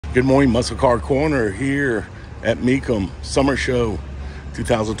Good morning, Muscle Car Corner here at Mecum Summer Show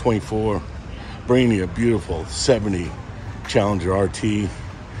 2024. Bringing you a beautiful 70 Challenger RT.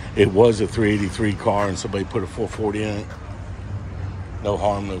 It was a 383 car and somebody put a 440 in it. No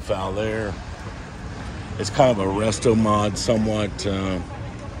harm, no foul there. It's kind of a resto mod somewhat.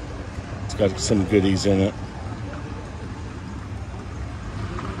 It's got some goodies in it.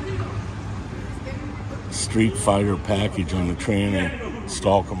 Street Fighter package on the tranny,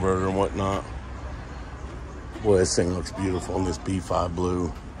 stall converter and whatnot. Boy, this thing looks beautiful in this B5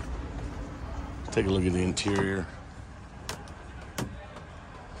 blue. Take a look at the interior.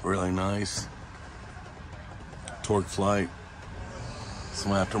 Really nice. Torque flight.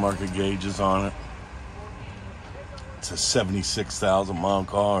 Some aftermarket gauges on it. It's a 76,000 mile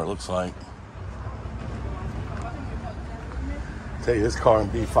car, it looks like. Tell you, this car in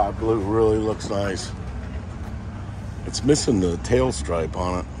B5 blue really looks nice. It's missing the tail stripe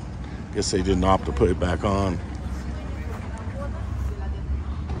on it. Guess they didn't opt to put it back on.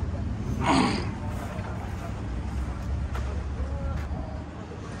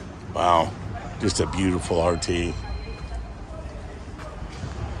 Wow, just a beautiful RT.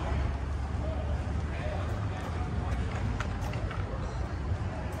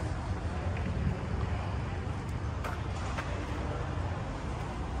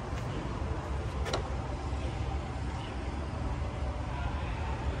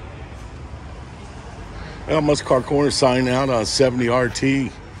 Well, Muscle Car Corner signing out on 70 RT.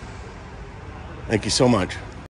 Thank you so much.